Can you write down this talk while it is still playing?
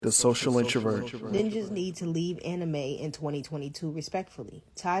The Social Introvert. Ninjas need to leave anime in 2022 respectfully.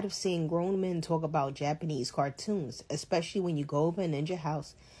 Tired of seeing grown men talk about Japanese cartoons, especially when you go over a ninja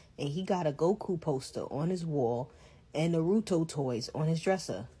house and he got a Goku poster on his wall and Naruto toys on his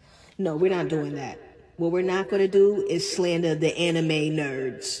dresser. No, we're not doing that. What we're not going to do is slander the anime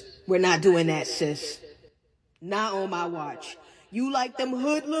nerds. We're not doing that, sis. Not on my watch. You like them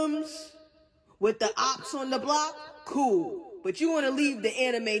hoodlums with the ops on the block? Cool. But you want to leave the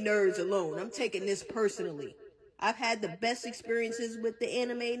anime nerds alone. I'm taking this personally. I've had the best experiences with the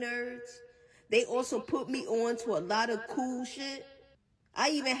anime nerds. They also put me on to a lot of cool shit.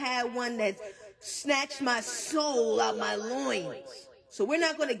 I even had one that snatched my soul out my loins. So we're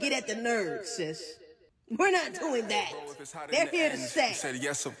not going to get at the nerds, sis. We're not doing that. They're here to stay. He said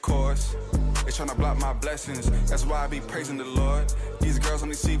yes, of course. They tryna block my blessings. That's why I be praising the Lord. These girls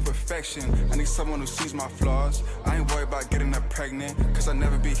only see perfection. I need someone who sees my flaws. I ain't worried about getting her pregnant, cause I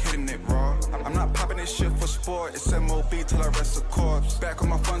never be hitting it raw. I'm not popping this shit for sport. It's MOB till I rest a corpse. Back on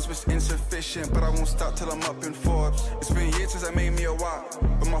my funds was insufficient, but I won't stop till I'm up in Forbes. It's been years since I made me a wop,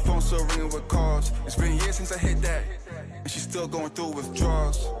 but my phone's still ringing with calls. It's been years since I hit that, and she's still going through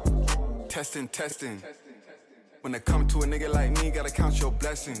withdrawals. Testing. When it come to a nigga like me, gotta count your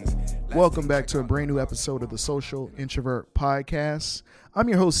blessings. Welcome back to a brand new episode of the Social Introvert Podcast. I'm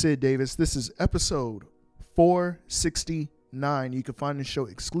your host, Sid Davis. This is episode 469. You can find the show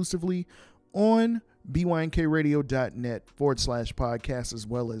exclusively on bynkradio.net/podcast, as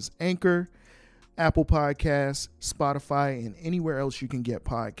well as Anchor, Apple Podcasts, Spotify, and anywhere else you can get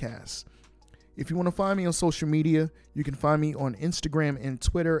podcasts. If you want to find me on social media, you can find me on Instagram and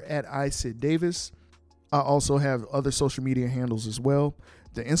Twitter at iSidDavis. I also have other social media handles as well.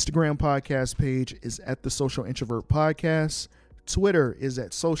 The Instagram podcast page is at the Social Introvert Podcast. Twitter is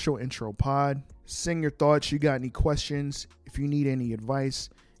at Social Intro Pod. Send your thoughts. You got any questions? If you need any advice,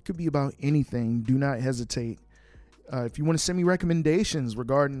 it could be about anything. Do not hesitate. If you want to send me recommendations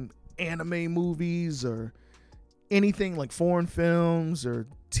regarding anime movies or anything like foreign films or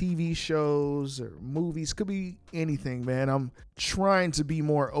TV shows or movies, could be anything, man. I'm trying to be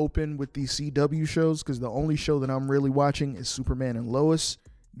more open with these CW shows because the only show that I'm really watching is Superman and Lois.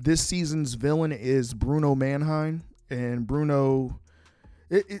 This season's villain is Bruno Mannheim, and Bruno,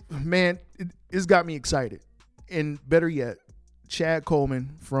 it's got me excited. And better yet, Chad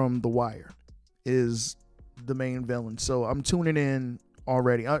Coleman from The Wire is the main villain. So I'm tuning in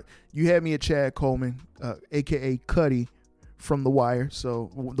already. You had me at Chad Coleman, aka Cuddy from The Wire.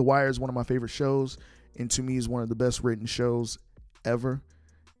 So The Wire is one of my favorite shows, and to me is one of the best written shows ever.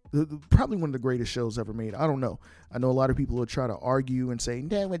 Probably one of the greatest shows ever made. I don't know. I know a lot of people will try to argue and say,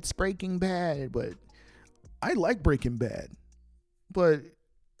 no, it's Breaking Bad, but I like Breaking Bad. But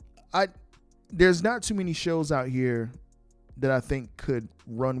there's not too many shows out here that I think could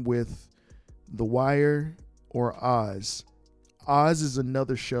run with The Wire or Oz. Oz is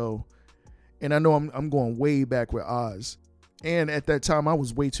another show, and I know I'm going way back with Oz. And at that time, I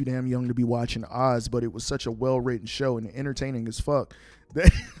was way too damn young to be watching Oz, but it was such a well-written show and entertaining as fuck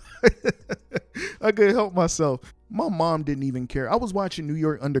that I couldn't help myself. My mom didn't even care. I was watching New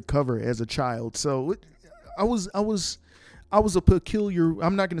York Undercover as a child, so I was a peculiar.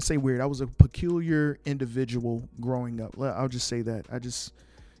 I'm not gonna say weird. I was a peculiar individual growing up. I'll just say that. I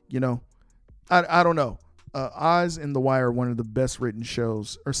don't know. Oz and The Wire are one of the best written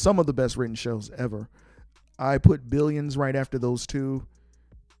shows, or some of the best written shows ever. I put Billions right after those two,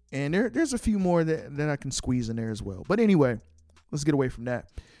 and there's a few more that I can squeeze in there as well. But anyway, let's get away from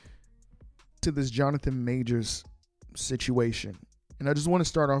that to this Jonathan Majors situation. And I just want to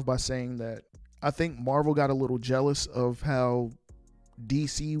start off by saying that I think Marvel got a little jealous of how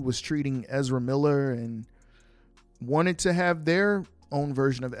DC was treating Ezra Miller and wanted to have their own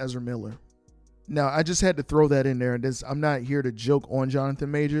version of Ezra Miller. Now, I just had to throw that in there. I'm not here to joke on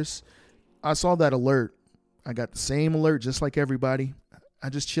Jonathan Majors. I saw that alert. I got the same alert just like everybody. I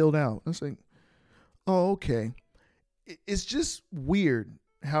just chilled out. I was like, oh, okay. It's just weird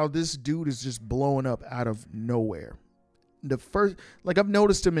how this dude is just blowing up out of nowhere. I've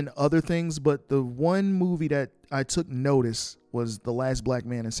noticed him in other things, but the one movie that I took notice was The Last Black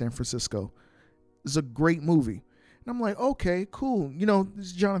Man in San Francisco. It's a great movie. And I'm like, okay, cool.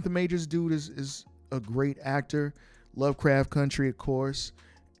 This Jonathan Majors dude is a great actor. Lovecraft Country, of course.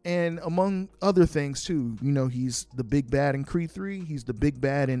 And among other things, too. He's the big bad in Creed 3. He's the big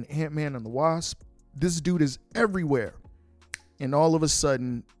bad in Ant-Man and the Wasp. This dude is everywhere. And all of a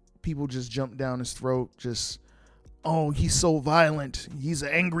sudden, people just jump down his throat. Just, oh, he's so violent. He's an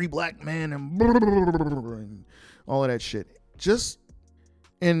angry black man and all of that shit.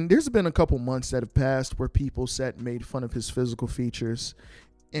 And there's been a couple months that have passed where people sat and made fun of his physical features.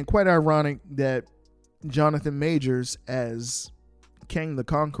 And quite ironic that Jonathan Majors as Kang the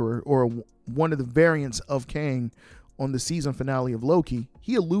Conqueror, or one of the variants of Kang on the season finale of Loki,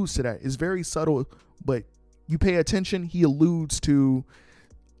 he alludes to that. It's very subtle, but you pay attention, he alludes to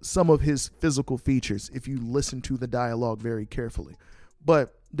some of his physical features if you listen to the dialogue very carefully.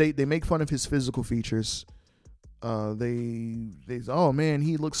 But they make fun of his physical features. They oh man,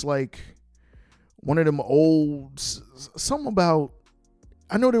 he looks like one of them old, something about,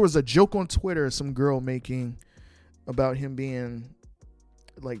 I know there was a joke on Twitter, some girl making about him being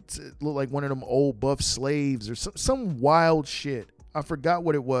like, look like one of them old buff slaves or some wild shit. I forgot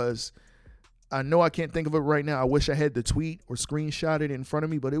what it was. I know I can't think of it right now. I wish I had the tweet or screenshot it in front of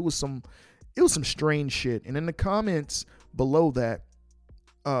me, but it was some strange shit. And in the comments below that,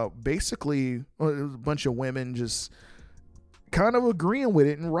 basically, well, it was a bunch of women just kind of agreeing with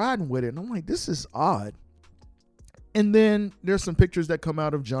it and riding with it. And I'm like, this is odd. And then there's some pictures that come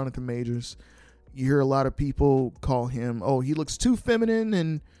out of Jonathan Majors. You hear a lot of people call him, oh, he looks too feminine,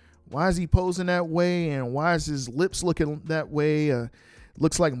 and why is he posing that way, and why is his lips looking that way?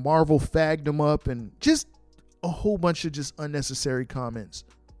 Looks like Marvel fagged him up, and just a whole bunch of just unnecessary comments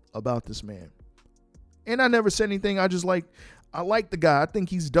about this man. And I never said anything. I like the guy. I think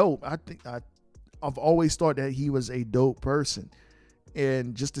he's dope. I've always thought that he was a dope person.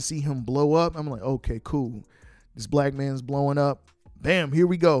 And just to see him blow up, I'm like, okay, cool. This black man's blowing up. Bam, here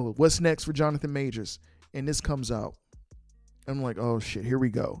we go. What's next for Jonathan Majors? And this comes out. I'm like, oh shit, here we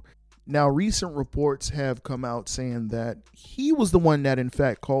go. Now, recent reports have come out saying that he was the one that in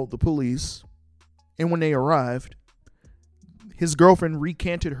fact called the police. And when they arrived, his girlfriend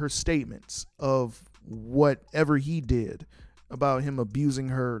recanted her statements of whatever he did about him abusing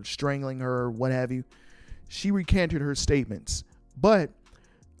her, strangling her, what have you. She recanted her statements. But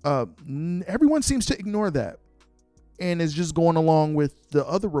everyone seems to ignore that. And is just going along with the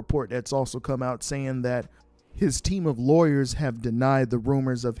other report that's also come out saying that his team of lawyers have denied the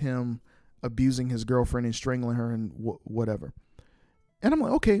rumors of him abusing his girlfriend and strangling her and whatever. And I'm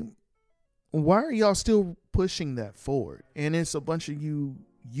like, okay, why are y'all still pushing that forward? And it's a bunch of you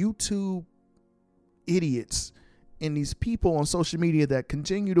YouTube idiots and these people on social media that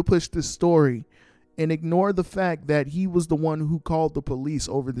continue to push this story and ignore the fact that he was the one who called the police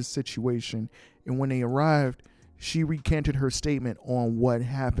over this situation. And when they arrived, she recanted her statement on what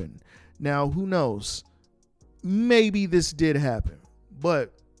happened. Now, who knows? Maybe this did happen,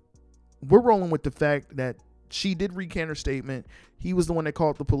 but we're rolling with the fact that she did recant her statement. He was the one that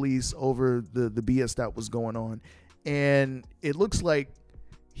called the police over the BS that was going on. And it looks like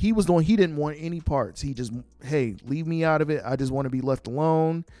he was the one, he didn't want any parts. He just, hey, leave me out of it. I just want to be left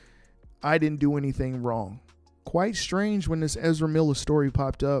alone. I didn't do anything wrong. Quite strange when this Ezra Miller story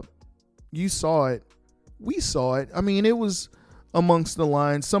popped up. You saw it. We saw it. I mean, it was amongst the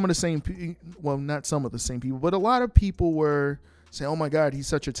lines. Some of the same, well, not some of the same people, but a lot of people were saying, oh my God, he's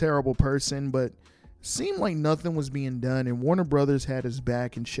such a terrible person. But it seemed like nothing was being done. And Warner Brothers had his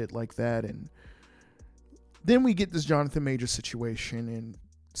back and shit like that. And then we get this Jonathan Majors situation. And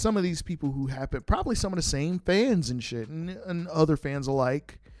some of these people who happen, probably some of the same fans and shit, and other fans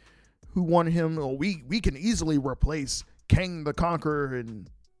alike, who wanted him, oh, we can easily replace Kang the Conqueror and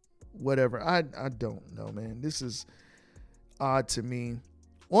whatever. I don't know, man. This is odd to me.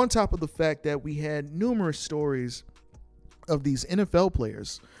 On top of the fact that we had numerous stories of these NFL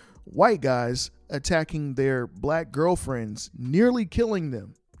players, white guys, attacking their black girlfriends, nearly killing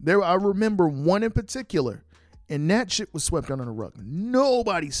them. I remember one in particular, and that shit was swept under the rug.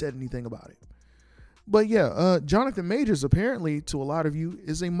 Nobody said anything about it. But yeah, Jonathan Majors apparently, to a lot of you,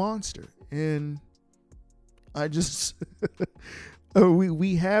 is a monster. And I just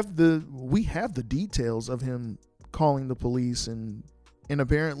we have the details of him calling the police and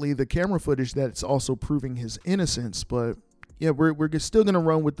apparently the camera footage that's also proving his innocence. But yeah, we're still gonna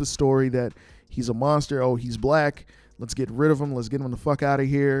run with the story that he's a monster. Oh, he's black. Let's get rid of him. Let's get him the fuck out of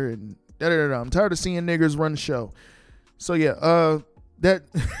here. And I'm tired of seeing niggers run the show. So yeah, that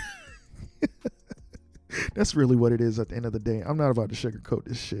that's really what it is at the end of the day. I'm not about to sugarcoat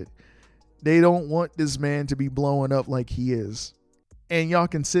this shit. They don't want this man to be blowing up like he is. And y'all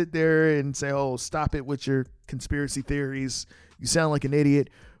can sit there and say, oh, stop it with your conspiracy theories. You sound like an idiot.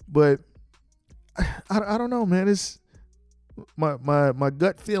 But I don't know, man. It's my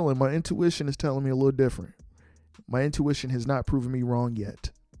gut feeling, my intuition is telling me a little different. My intuition has not proven me wrong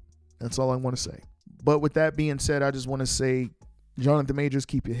yet. That's all I want to say. But with that being said, I just want to say, Jonathan Majors,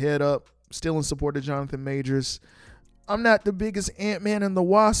 keep your head up. Still in support of Jonathan Majors. I'm not the biggest Ant-Man and the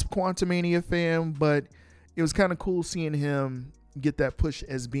Wasp Quantumania fan, but it was kind of cool seeing him get that push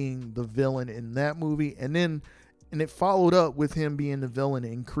as being the villain in that movie. And then And it followed up with him being the villain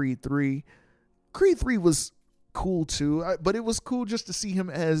in Creed 3. Creed 3 was cool too, but it was cool just to see him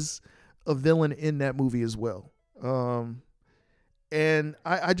as a villain in that movie as well. And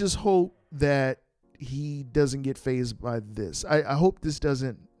I just hope that he doesn't get fazed by this. I hope this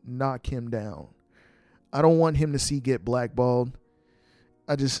doesn't knock him down. I don't want him to get blackballed.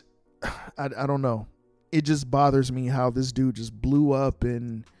 I don't know. It just bothers me how this dude just blew up,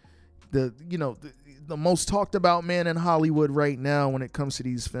 and the most talked about man in Hollywood right now when it comes to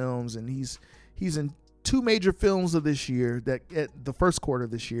these films. And he's in 2 major films of this year, that at the first quarter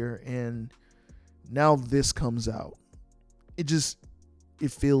of this year, and now this comes out.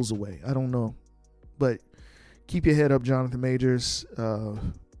 It feels away. I don't know, but keep your head up, Jonathan Majors,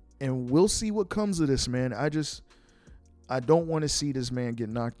 and we'll see what comes of this, man. I don't want to see this man get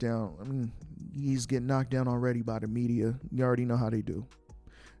knocked down. I mean, he's getting knocked down already by the media. You already know how they do.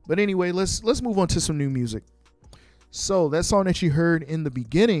 But anyway, let's move on to some new music. So that song that you heard in the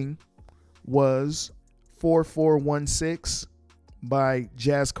beginning was 4416 by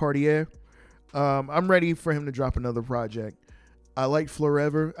Jazz Cartier. I'm ready for him to drop another project. I like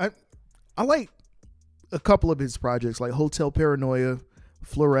Forever. I like a couple of his projects, like Hotel Paranoia,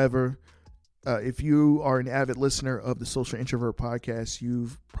 Forever. If you are an avid listener of the Social Introvert podcast,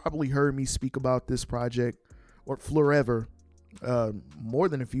 you've probably heard me speak about this project, or Forever, more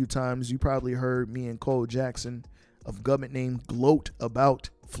than a few times. You probably heard me and Cole Jackson of Government Name gloat about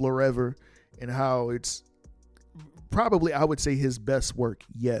Forever and how it's probably, I would say, his best work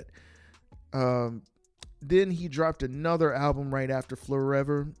yet. Then he dropped another album right after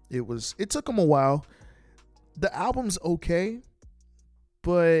Forever. It took him a while. The album's okay,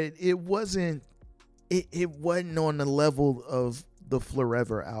 but it wasn't on the level of the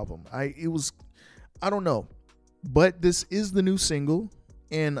Forever album. I don't know. But this is the new single,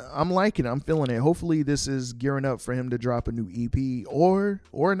 and I'm liking it. I'm feeling it. Hopefully this is gearing up for him to drop a new EP or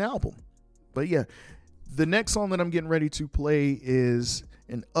an album. But yeah, the next song that I'm getting ready to play is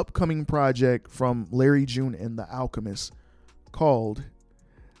an upcoming project from Larry June and the Alchemists called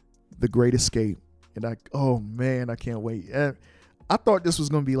The Great Escape. And I can't wait. I thought this was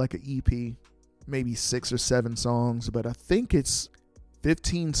going to be like an EP, maybe 6 or 7 songs, but I think it's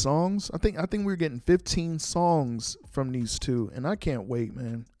 15 songs. I think we're getting 15 songs from these two, and I can't wait,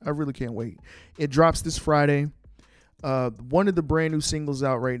 man. I really can't wait. It drops this Friday. One of the brand new singles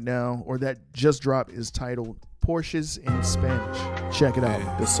out right now, or that just dropped, is titled Porsches in Spanish. Check it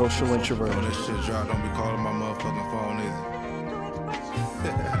out. The Social Introvert. When this shit drop, don't be calling my motherfucking phone either.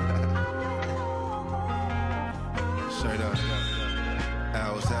 Straight up.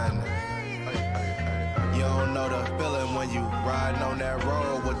 How was happening? You don't know the feeling when you riding on that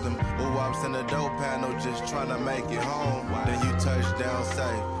road with them oops in the door panel, just trying to make it home. Then you touch down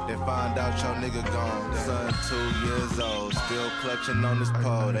safe, then find out your nigga gone. Son 2 years old, still clutching on this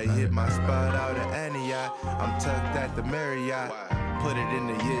pole. They hit my spot out in Antioch, I'm tucked at the Marriott. Put it in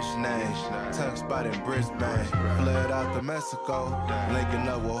the Yish name, tuck spot in Brisbane. Fled out to Mexico, linking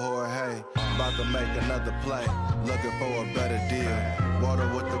up with Jorge. About to make another play, looking for a better deal. Water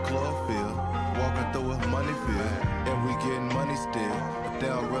with the chlorophyll, walking through a money field. And we getting money still, but they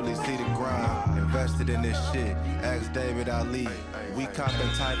don't really see the grind. Invested in this shit, ask David Ali. We copping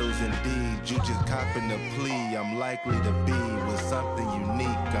titles indeed, you just copping the plea. I'm likely to be with something unique.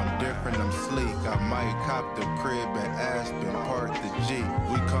 I'm different, I'm sleek. I might cop the crib and Aspen, park the G.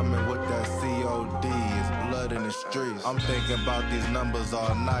 We coming with that COD, it's blood in the streets. I'm thinking about these numbers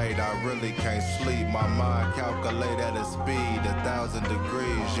all night, I really can't sleep. My mind calculate at a speed, 1,000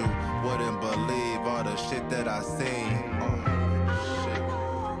 degrees. You wouldn't believe all the shit that I seen.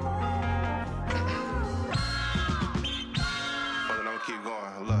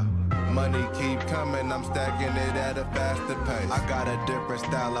 Money keep coming, I'm stacking it at a faster pace. I got a different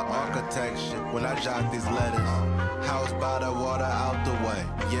style of architecture when I jot these letters. House by the water out the way.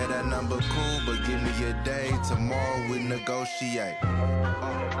 Yeah, that number cool, but give me a day. Tomorrow we negotiate.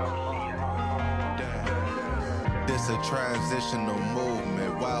 This a transitional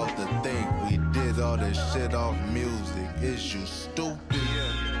movement. Wild to think we did all this shit off music. Is you stupid?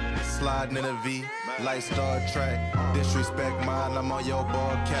 Sliding in a V, like Star Trek. Disrespect mine, I'm on your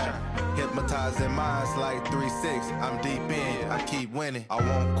ball cap. Hypnotizing minds like 3-6. I'm deep in, I keep winning. I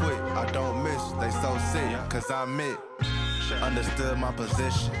won't quit, I don't miss. They so sick, cause I'm it. Understood my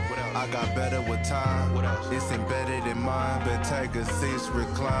position, I got better with time. It's embedded in mine, but take a seat,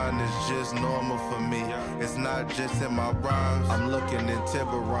 recline. It's just normal for me. It's not just in my rhymes. I'm looking in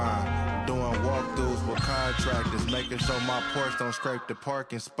Tiburon. Doing walkthroughs with contractors, making sure my Porsche don't scrape the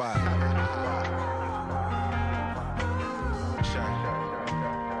parking spot.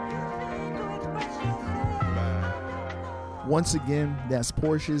 Once again, that's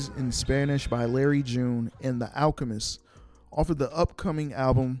Porsches in Spanish by Larry June and The Alchemist off of the upcoming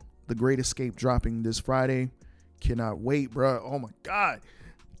album The Great Escape, dropping this Friday. Cannot wait, bro. Oh my God.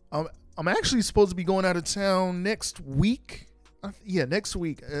 I'm actually supposed to be going out of town next week. Next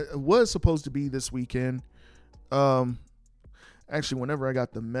week. It was supposed to be this weekend. Actually, whenever I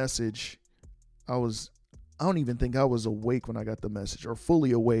got the message, I don't even think I was awake when I got the message, or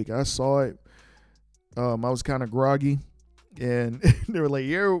fully awake. I saw it. I was kind of groggy, and they were like,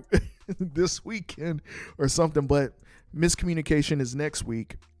 "Yeah, this weekend or something." But miscommunication is next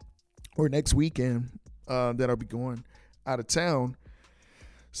week or next weekend that I'll be going out of town.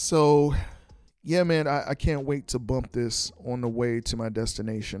 So, yeah, man, I can't wait to bump this on the way to my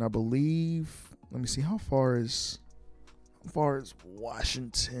destination. I believe. Let me see, how far is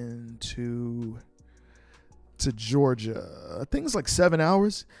Washington to Georgia? I think it's like 7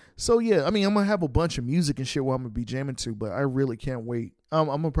 hours. So yeah, I mean, I'm gonna have a bunch of music and shit while I'm gonna be jamming to, but I really can't wait. I'm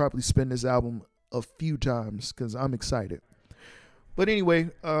gonna probably spin this album a few times because I'm excited. But anyway,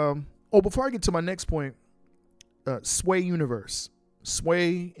 before I get to my next point, Sway Universe,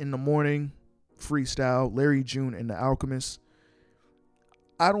 Sway in the Morning, freestyle, Larry June and The Alchemist.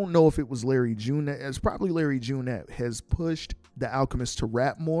 I don't know if it was Larry June. It's probably Larry June that has pushed The Alchemist to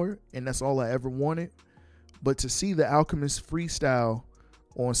rap more, and that's all I ever wanted. But to see The Alchemist freestyle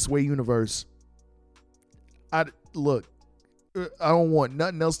on Sway Universe, I don't want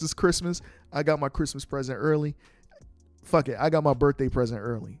nothing else this Christmas. I got my Christmas present early. Fuck it, I got my birthday present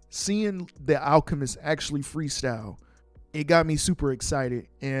early. Seeing The Alchemist actually freestyle, it got me super excited.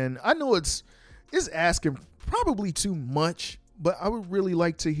 And I know it's asking probably too much, but I would really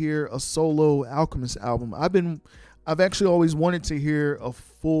like to hear a solo Alchemist album. I've actually always wanted to hear a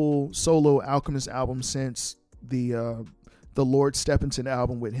full solo Alchemist album since the Lord Stephenson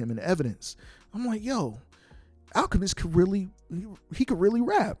album with him in Evidence. I'm like, yo, Alchemist could really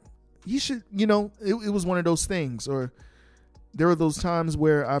rap. He should, it was one of those things. Or there are those times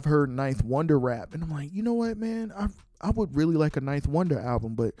where I've heard Ninth Wonder rap, and I'm like, you know what, man, I would really like a Ninth Wonder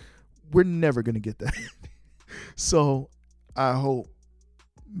album, but we're never gonna get that. So I hope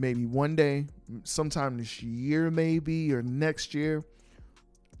maybe one day, sometime this year maybe, or next year,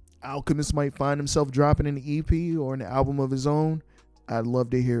 Alchemist might find himself dropping an EP or an album of his own. I'd love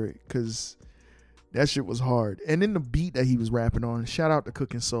to hear it, because that shit was hard. And then the beat that he was rapping on, shout out to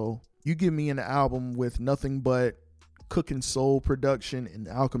Cookin' Soul. You give me an album with nothing but Cookin' Soul production and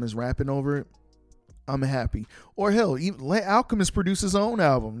Alchemist rapping over it, I'm happy. Or hell, even let Alchemist produce his own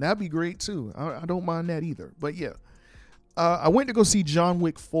album. That'd be great too. I don't mind that either. But yeah. I went to go see John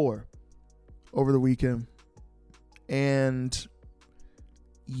Wick 4 over the weekend. And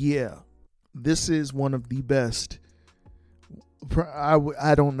yeah, this is one of the best.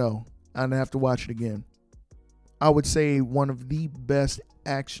 I don't know. I'd have to watch it again. I would say one of the best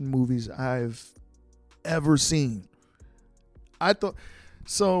action movies I've ever seen. I thought,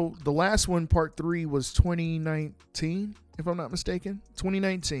 so the last one, part 3, was 2019, if I'm not mistaken.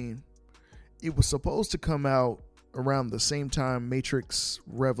 2019. It was supposed to come out around the same time Matrix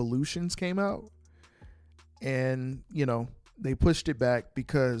Revolutions came out, and they pushed it back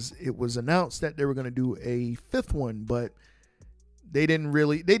because it was announced that they were going to do a 5th one, but they didn't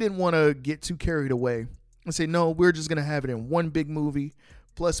want to get too carried away and say, no, we're just going to have it in one big movie.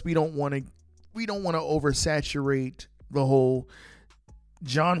 Plus we don't want to oversaturate the whole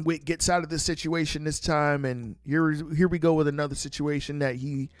John Wick gets out of this situation this time, and here we go with another situation that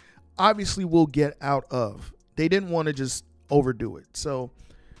he obviously will get out of. They didn't want to just overdo it. So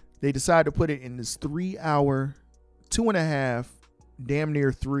they decided to put it in this 3-hour, 2.5, damn near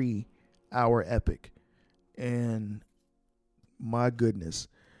 3-hour epic. And my goodness,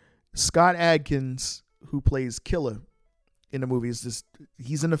 Scott Adkins, who plays Killer in the movie,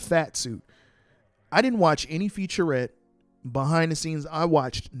 he's in a fat suit. I didn't watch any featurette. Behind the scenes, I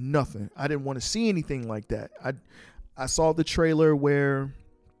watched nothing. I didn't want to see anything like that. I saw the trailer where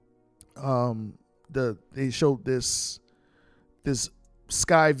they showed this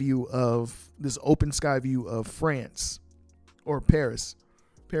sky view of this open sky view of France, or Paris,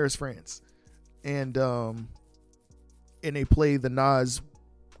 France, and they play the Nas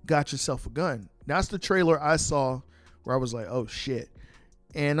 "Got Yourself a Gun." That's the trailer I saw where I was like, oh shit.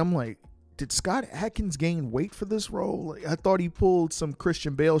 And I'm like, did Scott Adkins gain weight for this role? Like, I thought he pulled some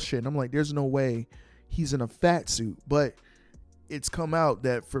Christian Bale shit. And I'm like, there's no way he's in a fat suit. But it's come out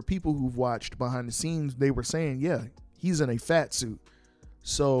that for people who've watched behind the scenes, they were saying, yeah, he's in a fat suit.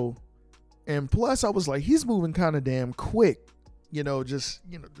 So, and plus I was like, he's moving kind of damn quick,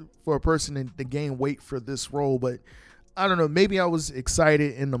 for a person to gain weight for this role. But I don't know, maybe I was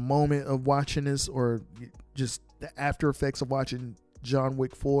excited in the moment of watching this, or just the after effects of watching John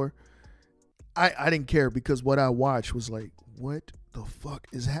Wick 4. I didn't care because what I watched was like, what the fuck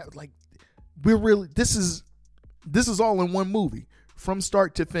is happening? Like, this is all in one movie from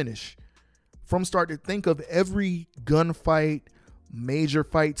start to finish. From start to think of every gunfight, major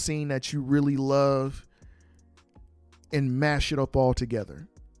fight scene that you really love and mash it up all together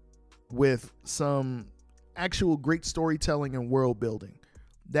with some actual great storytelling and world building.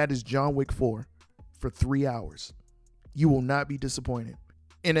 That is John Wick 4 for 3 hours. You will not be disappointed.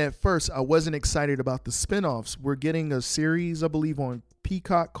 And at first, I wasn't excited about the spinoffs. We're getting a series, I believe, on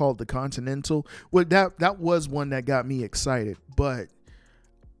Peacock called The Continental. Well, that was one that got me excited, but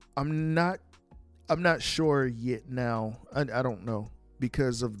I'm not sure yet now. I don't know,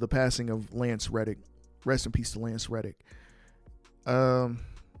 because of the passing of Lance Reddick. Rest in peace to Lance Reddick.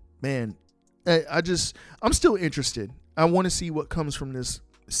 Man, I'm still interested. I want to see what comes from this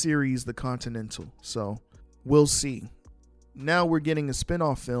series, The Continental. So we'll see. Now we're getting a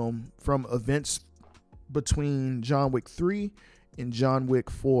spinoff film from events between John Wick 3 and John Wick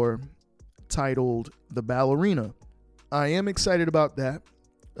 4 titled The Ballerina. I am excited about that.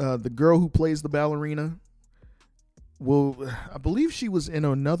 The girl who plays the ballerina, I believe she was in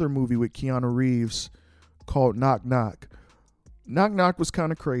another movie with Keanu Reeves called Knock Knock. Knock Knock was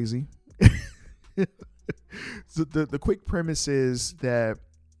kind of crazy. So the quick premise is that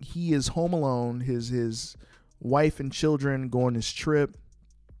he is home alone. His wife and children go on this trip,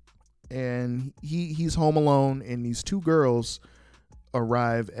 and he's home alone, and these two girls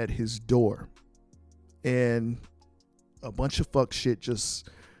arrive at his door, and a bunch of fuck shit just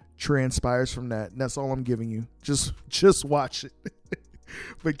transpires from that. And that's all I'm giving you. Just watch it.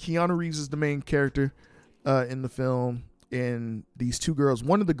 But Keanu Reeves is the main character in the film, and these two girls,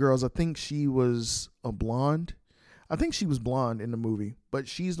 one of the girls, I think she was a blonde. I think she was blonde in the movie, but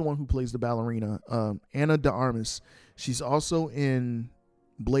she's the one who plays the ballerina, Ana de Armas. She's also in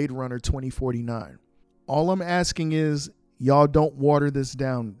Blade Runner 2049. All I'm asking is y'all don't water this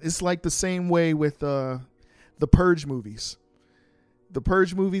down. It's like the same way with the Purge movies. The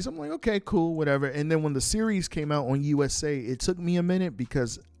Purge movies, I'm like, okay, cool, whatever. And then when the series came out on U.S.K, it took me a minute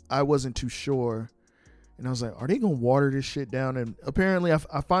because I wasn't too sure. And I was like, are they going to water this shit down? And apparently I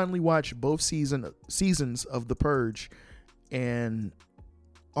finally watched both seasons of The Purge. And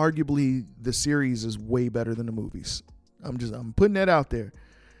arguably the series is way better than the movies. I'm putting that out there.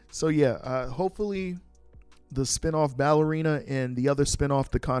 So yeah, hopefully the spinoff Ballerina and the other spinoff,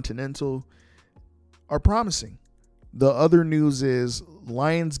 The Continental, are promising. The other news is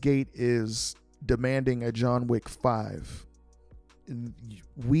Lionsgate is demanding a John Wick 5.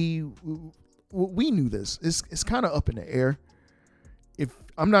 We knew this. It's kind of up in the air. If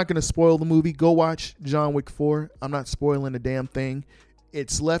I'm not going to spoil the movie, go watch John Wick 4. I'm not spoiling a damn thing.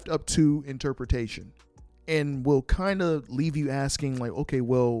 It's left up to interpretation, and will kind of leave you asking, like, okay,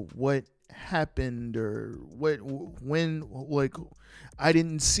 well, what happened, or when, like, I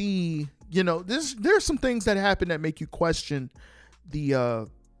didn't see, there's some things that happen that make you question the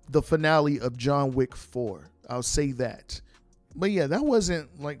finale of John Wick 4. I'll say that. But yeah, that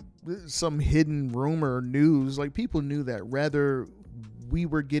wasn't like some hidden rumor or news. Like, people knew that. Rather, we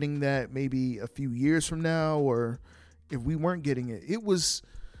were getting that maybe a few years from now, or if we weren't getting it, it was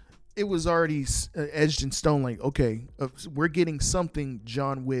already edged in stone. Like, okay, we're getting something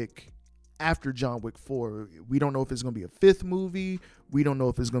John Wick after John Wick 4. We don't know if it's going to be a fifth movie. We don't know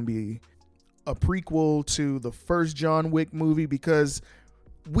if it's going to be a prequel to the first John Wick movie, because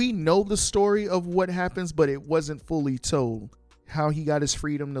we know the story of what happens, but it wasn't fully told. How he got his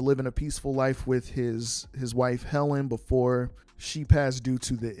freedom to live in a peaceful life with his wife Helen before she passed due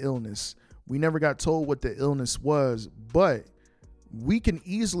to the illness. We never got told what the illness was, but we can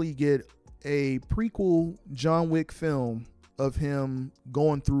easily get a prequel John Wick film of him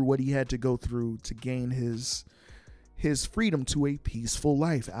going through what he had to go through to gain his freedom to a peaceful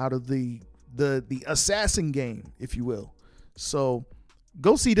life out of the assassin game, if you will. So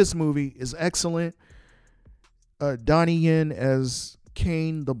go see this movie. It's excellent. Donnie Yen as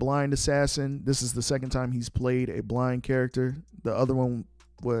Kane, the blind assassin. This is the second time he's played a blind character. The other one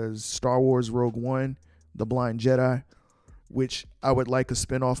was Star Wars Rogue One, the blind Jedi, which I would like a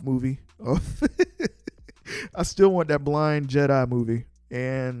spinoff movie of. I still want that blind Jedi movie.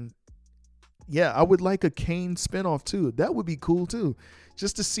 And yeah, I would like a Kane spinoff too. That would be cool too.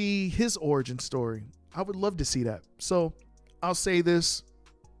 Just to see his origin story. I would love to see that. So I'll say this.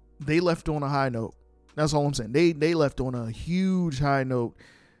 They left on a high note. That's all I'm saying. They left on a huge high note,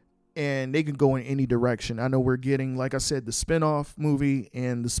 and they can go in any direction. I know we're getting, like I said, the spinoff movie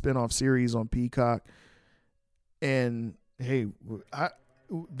and the spinoff series on Peacock. And hey,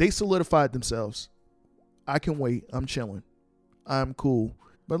 they solidified themselves. I can wait. I'm chilling. I'm cool.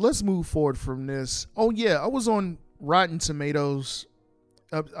 But let's move forward from this. Oh, yeah. I was on Rotten Tomatoes.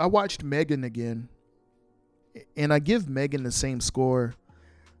 I watched Megan again. And I give Megan the same score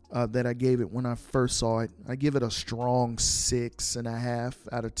that I gave it when I first saw it. I give it a strong 6.5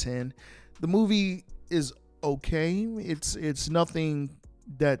 out of 10. The movie is okay. It's nothing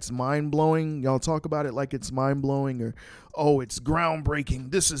that's mind-blowing. Y'all talk about it like it's mind-blowing, or, oh, it's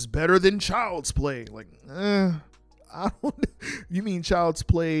groundbreaking. This is better than Child's Play. Like, I don't. You mean Child's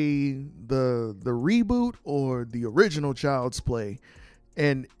Play the reboot or the original Child's Play?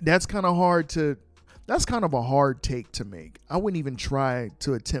 And that's kind of hard to. That's kind of a hard take to make. I wouldn't even try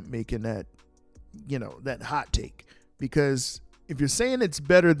to attempt making that, that hot take, because if you're saying it's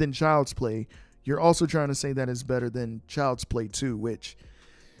better than Child's Play, you're also trying to say that it's better than Child's Play 2, which,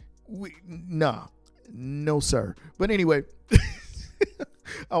 no, sir. But anyway,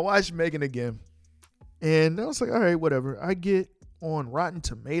 I watched Megan again, and I was like, all right, whatever. I get on Rotten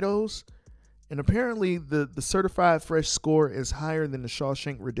Tomatoes, and apparently the certified fresh score is higher than the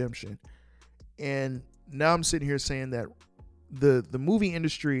Shawshank Redemption. And now I'm sitting here saying that the movie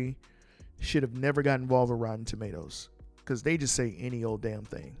industry should have never got involved with Rotten Tomatoes, because they just say any old damn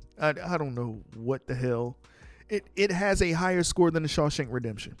thing. I don't know what the hell. It has a higher score than the Shawshank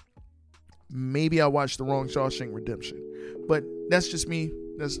Redemption. Maybe I watched the wrong Shawshank Redemption, but that's just me.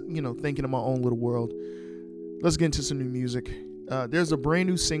 That's, thinking in my own little world. Let's get into some new music. There's a brand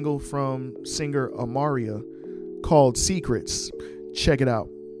new single from singer Amaria called Secrets. Check it out.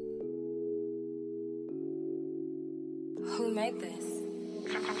 Who made this?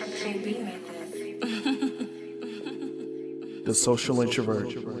 JB made this. The Social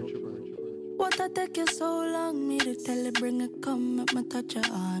Introvert. What I take you so long, me to tell you, bring it, come, make me touch you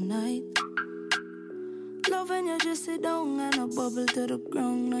all night. Love when you just sit down and a bubble to the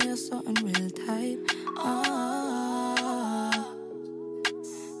ground, now you're something real tight.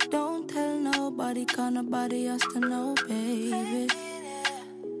 Don't tell nobody, cause nobody has to know, baby.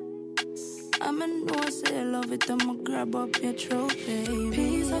 I'ma know, say I love it, I'ma grab up your throat, baby.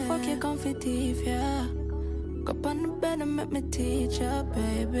 Peace, I fuck your comfy teeth, yeah. Go up on the bed and make me teach ya,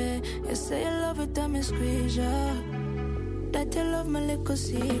 baby. You say you love it, me squeeze ya. That you love my little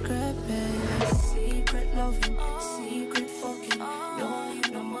secret, baby. Secret loving, secret fucking. Don't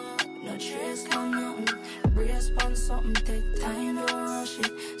leave no mark, no trace, no nothing. Brace on something, take time, don't rush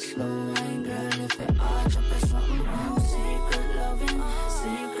it. Slow wine, girl, if it arch up or something wrong. Secret loving,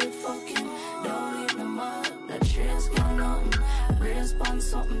 secret fucking. Don't leave no mark, no trace, no nothing. Brace on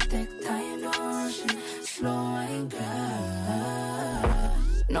something, take time, don't rush it. Slow wine, girl.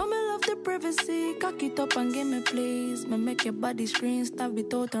 No, me love the privacy. Cock it up and give me please. Me make your body scream, stab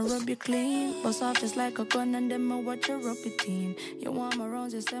it out and rub you clean. Bust off just like a gun and then me watch your routine. You want my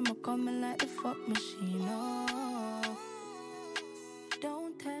rounds, you say me coming like the fuck machine. Oh,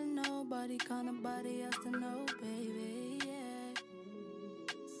 don't tell nobody, cause nobody has to know, baby. Yeah,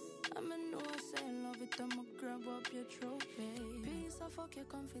 I'ma know I say love it, I'ma grab up your throat, baby. Peace, I fuck your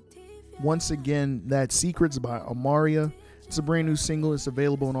comfy teeth. Yeah. Once again, that's Secrets by Amaria. It's a brand new single. It's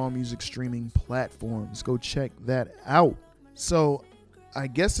available on all music streaming platforms. Go check that out. So I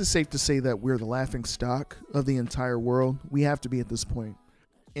guess it's safe to say that we're the laughing stock of the entire world. We have to be at this point.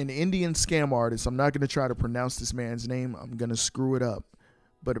 An Indian scam artist, I'm not going to try to pronounce this man's name. I'm going to screw it up.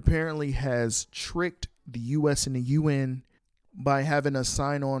 But apparently has tricked the U.S. and the UN by having us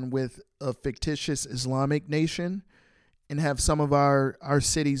sign on with a fictitious Islamic nation and have some of our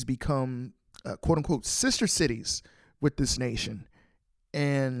cities become quote unquote sister cities with this nation.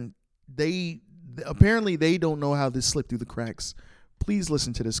 And they apparently they don't know how this slipped through the cracks. Please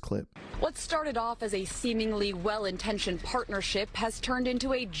listen to this clip. What started off as a seemingly well-intentioned partnership has turned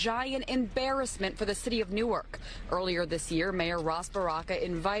into a giant embarrassment for the city of Newark. Earlier this year, Mayor Ras Baraka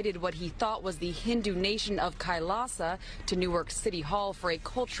invited what he thought was the Hindu nation of Kailasa to Newark City Hall for a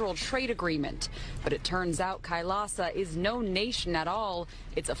cultural trade agreement. But it turns out Kailasa is no nation at all.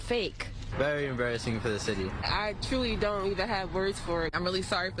 It's a fake. Very embarrassing for the city. I truly don't even have words for it. I'm really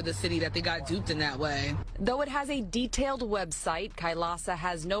sorry for the city that they got duped in that way. Though it has a detailed website, Kailasa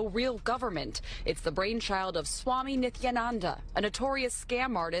has no real government. It's the brainchild of Swami Nityananda, a notorious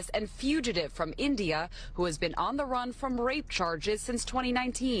scam artist and fugitive from India who has been on the run from rape charges since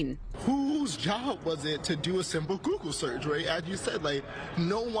 2019. Whose job was it to do a simple Google search, right? As you said, like,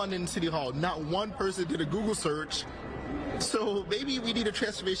 no one in City Hall, not one person did a Google search. So maybe we need a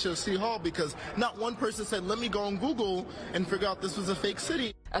transformation of City Hall because not one person said, let me go on Google and figure out this was a fake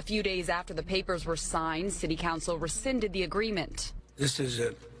city. A few days after the papers were signed, City Council rescinded the agreement. This is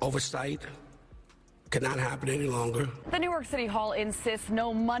an oversight cannot happen any longer. The Newark City Hall insists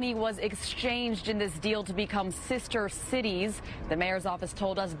no money was exchanged in this deal to become sister cities. The mayor's office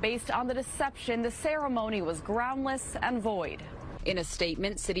told us based on the deception, the ceremony was groundless and void. In a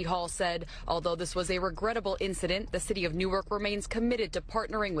statement, City Hall said, although this was a regrettable incident, the city of Newark remains committed to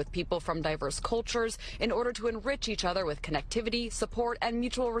partnering with people from diverse cultures in order to enrich each other with connectivity, support, and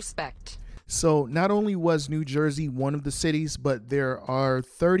mutual respect. So not only was New Jersey one of the cities, but there are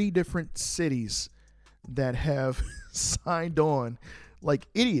 30 different cities that have signed on like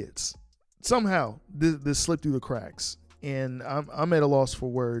idiots. Somehow this slipped through the cracks, and I'm at a loss for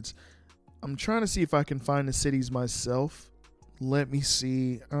words. I'm trying to see if I can find the cities myself. Let me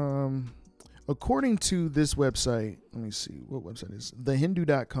see. According to this website, let me see what website is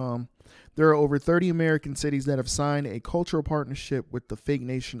thehindu.com. There are over 30 American cities that have signed a cultural partnership with the fake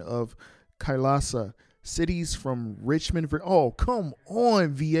nation of Kailasa. Cities from Richmond. Oh, come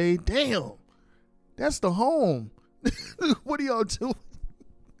on, VA. Damn. That's the home. What are y'all doing?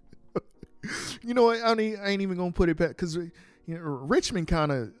 You know what? I ain't even going to put it back because Richmond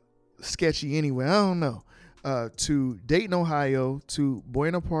kind of sketchy anyway. I don't know. To Dayton, Ohio, to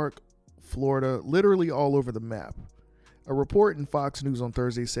Buena Park, Florida, literally all over the map. A report in Fox News on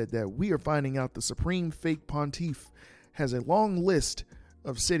Thursday said that we are finding out the Supreme Fake Pontiff has a long list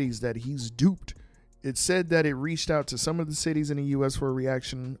of cities that he's duped. It said that it reached out to some of the cities in the U.S. for a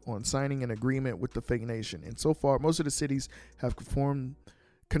reaction on signing an agreement with the fake nation. And so far, most of the cities have confirmed,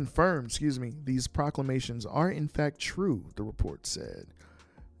 these proclamations are in fact true, the report said.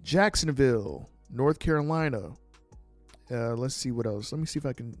 Jacksonville, North Carolina. Let's see what else. Let me see if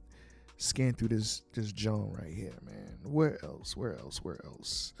I can scan through this John right here, man. Where else?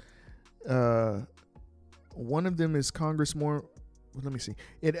 One of them is let me see.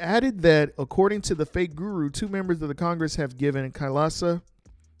 It added that according to the fake guru, 2 members of the Congress have given Kailasa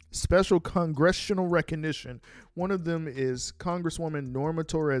special congressional recognition. One of them is Congresswoman Norma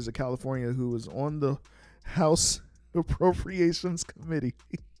Torres of California, who was on the House Appropriations Committee.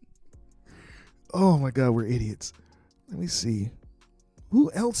 Oh my God, we're idiots. Let me see. Who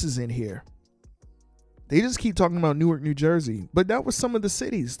else is in here? They just keep talking about Newark, New Jersey. But that was some of the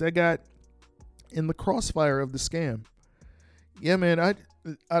cities that got in the crossfire of the scam. Yeah, man, I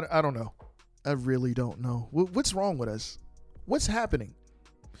don't know. I really don't know. What's wrong with us? What's happening?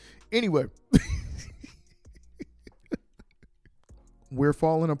 Anyway. We're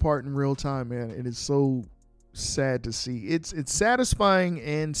falling apart in real time, man. It is so sad to see. It's satisfying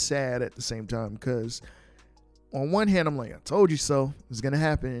and sad at the same time, because on one hand I'm like, I told you so, it's gonna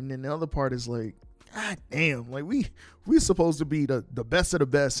happen, and then the other part is like, God damn, like we're supposed to be the best of the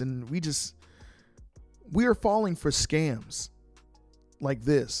best, and we are falling for scams like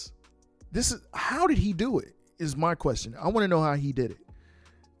this is, how did he do it is my question. I want to know how he did it.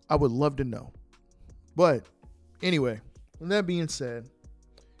 I would love to know. But anyway, with that being said,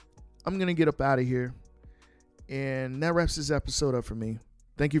 I'm gonna get up out of here. And that wraps this episode up for me.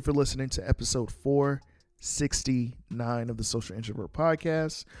 Thank you for listening to episode 469 of the Social Introvert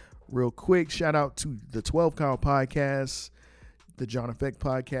Podcast. Real quick, shout out to the 12 Kyle Podcast, the John Effect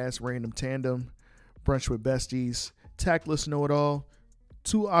Podcast, Random Tandem, Brunch with Besties, Tactless Know-It-All,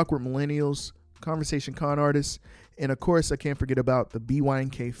 Two Awkward Millennials, Conversation Con Artists, and of course, I can't forget about the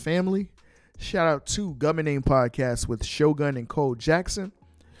BYNK family. Shout out to Government Name Podcast with Shogun and Cole Jackson.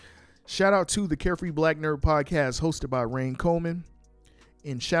 Shout out to the Carefree Black Nerd Podcast hosted by Rain Coleman.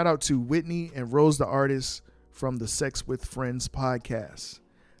 And shout out to Whitney and Rose the Artist from the Sex with Friends podcast.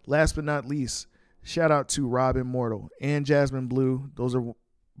 Last but not least, shout out to Rob Immortal and Jasmine Blue. Those are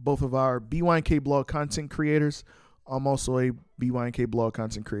both of our BYNK blog content creators. I'm also a BYNK blog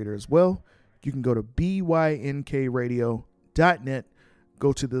content creator as well. You can go to bynkradio.net,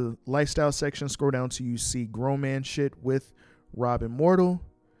 go to the lifestyle section, scroll down till you see Grown Man Shit with Rob Immortal,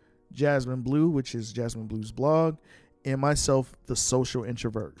 Jasmine Blue, which is Jasmine Blue's blog, and myself, the Social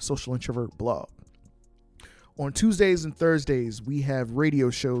Introvert blog. On Tuesdays and Thursdays, we have radio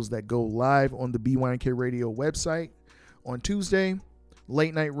shows that go live on the BYNK Radio website. On Tuesday,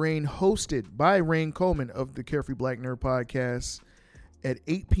 Late Night Rain, hosted by Rain Coleman of the Carefree Black Nerd Podcast at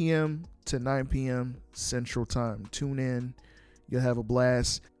 8 p.m. to 9 p.m. Central Time. Tune in. You'll have a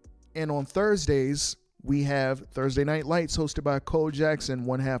blast. And on Thursdays, we have Thursday Night Lights hosted by Cole Jackson,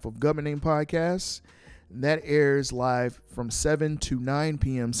 one half of Government Name Podcast. And that airs live from 7 to 9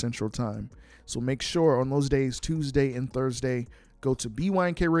 p.m. Central Time. So make sure on those days, Tuesday and Thursday, go to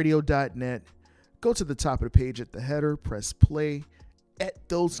bynkradio.net. Go to the top of the page at the header, press play at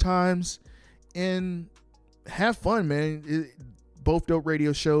those times, and have fun, man. Both dope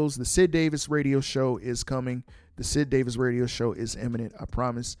radio shows. The Sid Davis radio show is coming. The Sid Davis radio show is imminent. I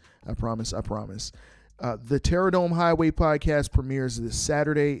promise. The Terror Dome Highway podcast premieres this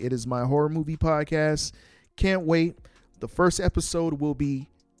Saturday. It is my horror movie podcast. Can't wait. The first episode will be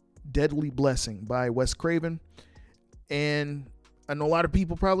Deadly Blessing by Wes Craven. And I know a lot of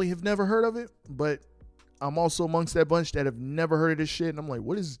people probably have never heard of it, but I'm also amongst that bunch that have never heard of this shit. And I'm like,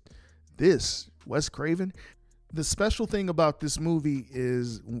 what is this? Wes Craven? The special thing about this movie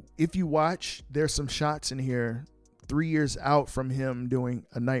is if you watch, there's some shots in here 3 years out from him doing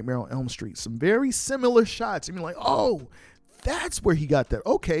A Nightmare on Elm Street. Some very similar shots. I mean, like, oh, that's where he got that.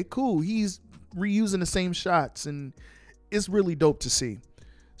 Okay, cool. He's reusing the same shots, and it's really dope to see.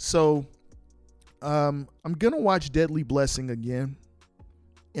 So I'm going to watch Deadly Blessing again,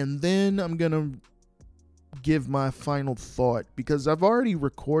 and then I'm going to give my final thought, because I've already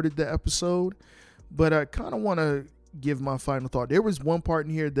recorded the episode, but I kind of want to give my final thought. There was one part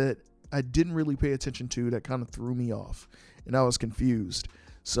in here that I didn't really pay attention to that kind of threw me off, and I was confused.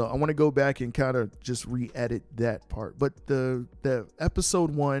 So I want to go back and kind of just re-edit that part. But the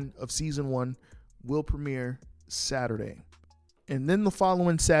episode 1 of season 1 will premiere Saturday. And then the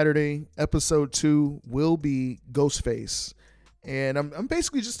following Saturday, episode 2 will be Ghostface. And I'm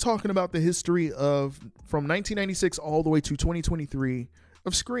basically just talking about the history of from 1996 all the way to 2023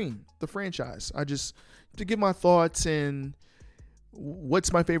 of Scream, the franchise. I just to give my thoughts and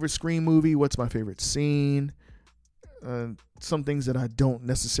what's my favorite Scream movie, what's my favorite scene, some things that I don't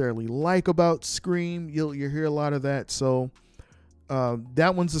necessarily like about Scream. You'll hear a lot of that. So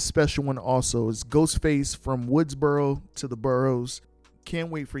that one's a special one also. It's Ghostface from Woodsboro to the Burrows.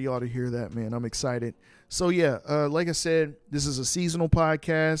 Can't wait for y'all to hear that, man. I'm excited. So yeah, like I said, this is a seasonal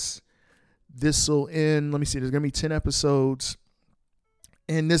podcast. This will end, let me see, there's going to be 10 episodes.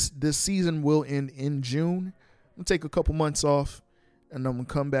 And this season will end in June. I'm going to take a couple months off, and I'm going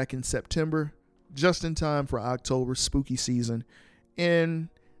to come back in September, just in time for October, spooky season, and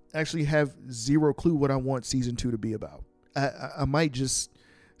actually have zero clue what I want season 2 to be about. I might just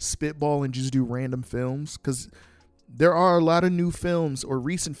spitball and just do random films, because there are a lot of new films or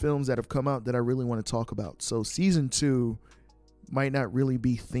recent films that have come out that I really want to talk about. So season 2 might not really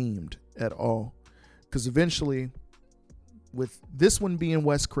be themed at all, because eventually, with this one being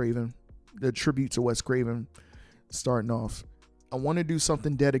Wes Craven, the tribute to Wes Craven starting off, I want to do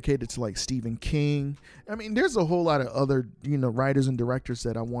something dedicated to like Stephen King. I mean, there's a whole lot of other, writers and directors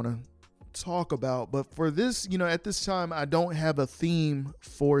that I want to talk about. But for this, at this time, I don't have a theme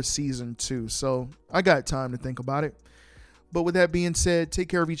for season 2. So I got time to think about it. But with that being said, take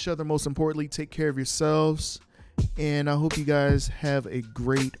care of each other. Most importantly, take care of yourselves. And I hope you guys have a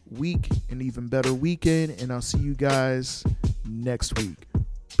great week, an even better weekend. And I'll see you guys next week.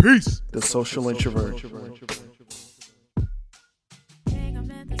 Peace. The Social Introvert.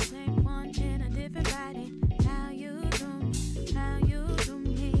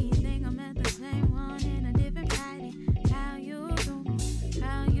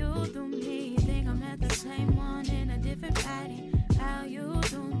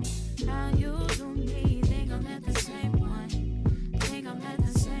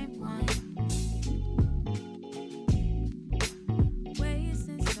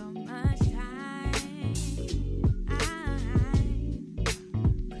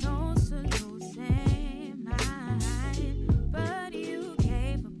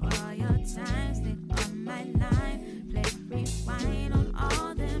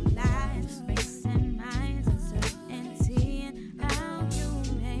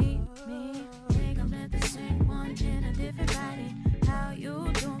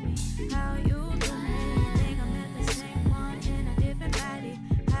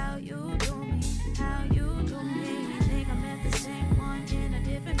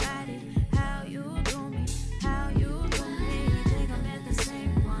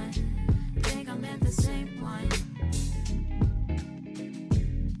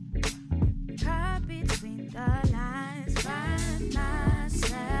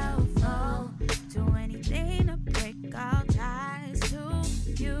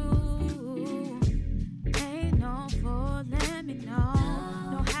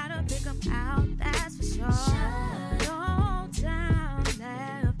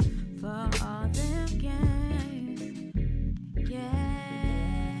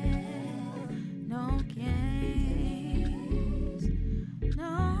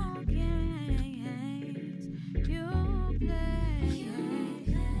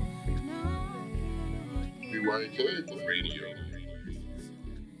 U.S.K. Radio.